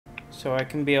So I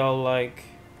can be all like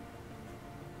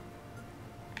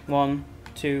 1,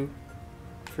 2,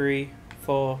 3,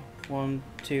 4. 1,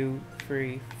 2,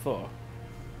 3, 4.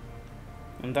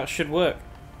 And that should work.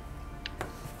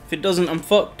 If it doesn't, I'm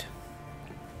fucked.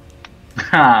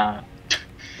 Ha!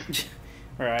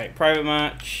 Right, private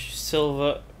match,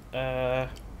 silver. Are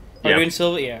we Yeah. doing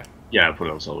silver? Yeah. Yeah, I put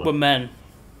it on silver. We're men.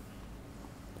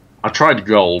 I tried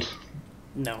gold.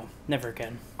 No, never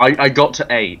again. I got to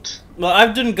 8. Well,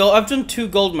 I've done gold. I've done 2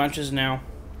 gold matches now.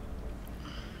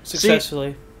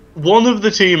 Successfully. One of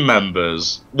the team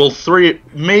members, well, 3,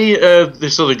 me,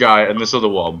 this other guy, and this other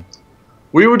one,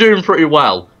 we were doing pretty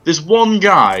well. This one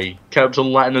guy kept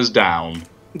on letting us down.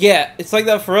 Yeah, it's like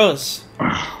that for us.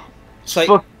 It's like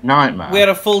fucking nightmare. We had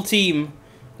a full team,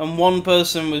 and one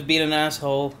person was being an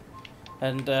asshole,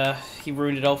 and he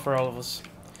ruined it all for all of us.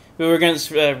 We were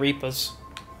against Reapers.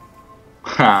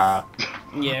 Ha!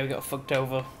 Yeah, we got fucked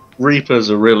over.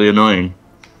 Reapers are really annoying.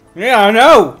 Yeah, I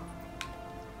know!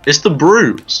 It's the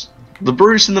brutes. The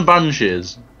brutes and the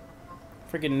banshees.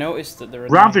 Freaking noticed that they're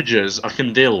annoying. Ravagers I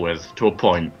can deal with, to a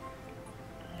point.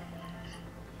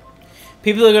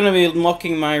 People are going to be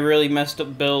mocking my really messed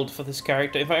up build for this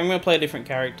character. In fact, I'm going to play a different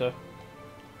character.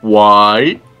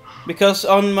 Why? Because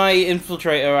on my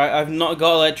Infiltrator, I've not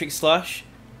got Electric Slash.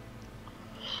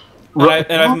 And,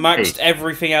 and I've maxed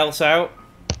everything else out.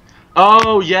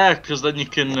 Oh, yeah, because then you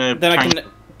can... then I can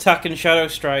attack and Shadow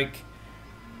Strike.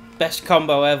 Best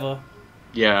combo ever.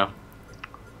 Yeah.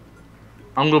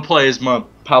 I'm going to play as my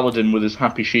Paladin with his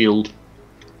Happy Shield.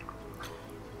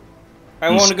 I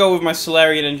want to go with my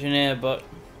Solarian Engineer, but...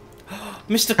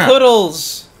 Mr.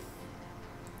 Cuddles!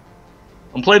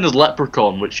 I'm playing as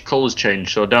Leprechaun, which colours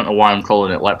changed, so I don't know why I'm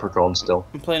calling it Leprechaun still.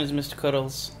 I'm playing as Mr.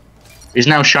 Cuddles. He's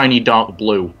now shiny dark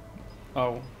blue.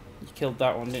 Oh, you killed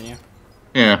that one, didn't you?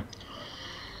 Yeah.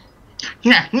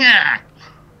 Yeah, yeah.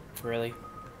 Really?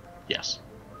 Yes.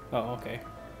 Oh, okay.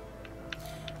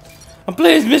 I'm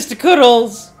playing as Mr.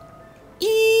 Cuddles!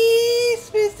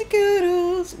 Yes, Mr.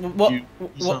 Cuddles!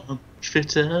 What?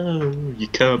 Fitter, you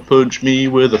can't punch me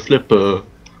with a flipper.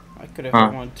 I could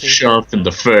have wanted to. Sharp in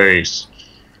the face.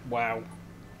 Wow.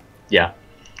 Yeah.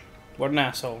 What an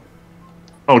asshole.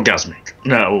 Orgasmic.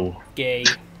 No. Gay.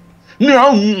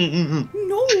 No!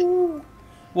 No!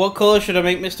 What colour should I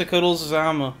make Mr. Cuddles'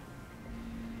 armour?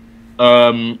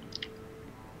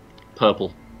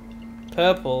 Purple.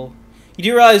 Purple? You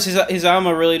do realise his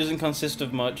armour really doesn't consist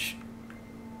of much.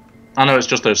 I know, it's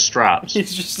just those straps.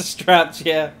 It's just the straps,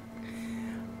 yeah.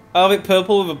 I'll have it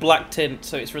purple with a black tint,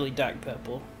 so it's really dark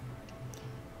purple.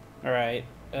 Alright.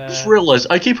 Just realised,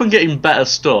 I keep on getting better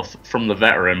stuff from the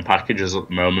veteran packages at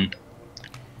the moment.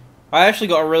 I actually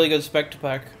got a really good Spectre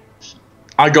pack.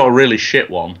 I got a really shit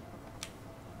one.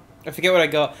 I forget what I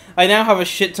got. I now have a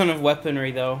shit ton of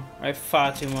weaponry, though. I have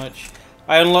far too much.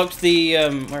 I unlocked the,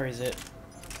 where is it?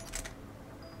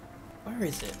 Where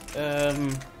is it?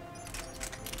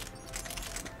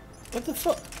 What the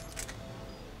fuck?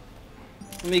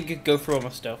 Let me go through all my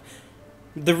stuff.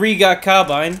 The Riga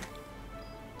Carbine.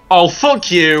 Oh,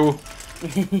 fuck you!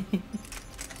 You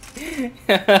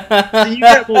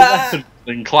get more weapons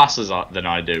than classes than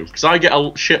I do, because I get a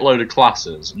shitload of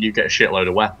classes, and you get a shitload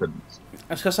of weapons.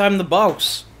 That's because I'm the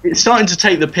boss. It's starting to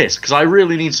take the piss, because I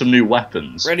really need some new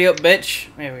weapons. Ready up, bitch.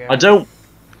 There we go. I don't...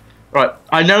 Right,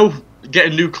 I know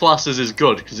getting new classes is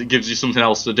good, because it gives you something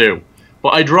else to do.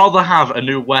 But I'd rather have a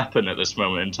new weapon at this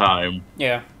moment in time.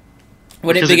 Yeah.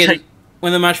 When it begins,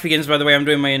 when the match begins, by the way, I'm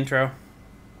doing my intro.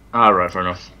 Ah, right, fair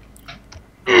enough.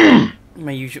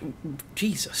 My usual...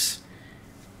 Jesus.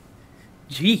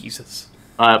 Jesus.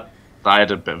 I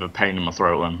had a bit of a pain in my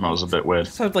throat then. That was a bit weird.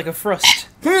 Sounds like a thrust.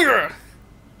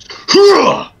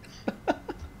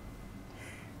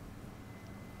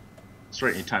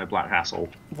 Straight in your tiny black asshole.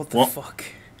 What the fuck?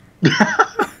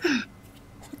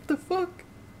 What the fuck?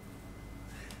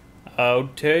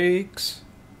 Outtakes.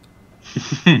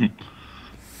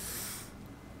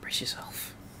 Brace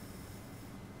yourself.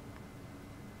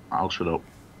 I'll shut up.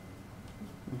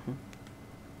 Mm-hmm.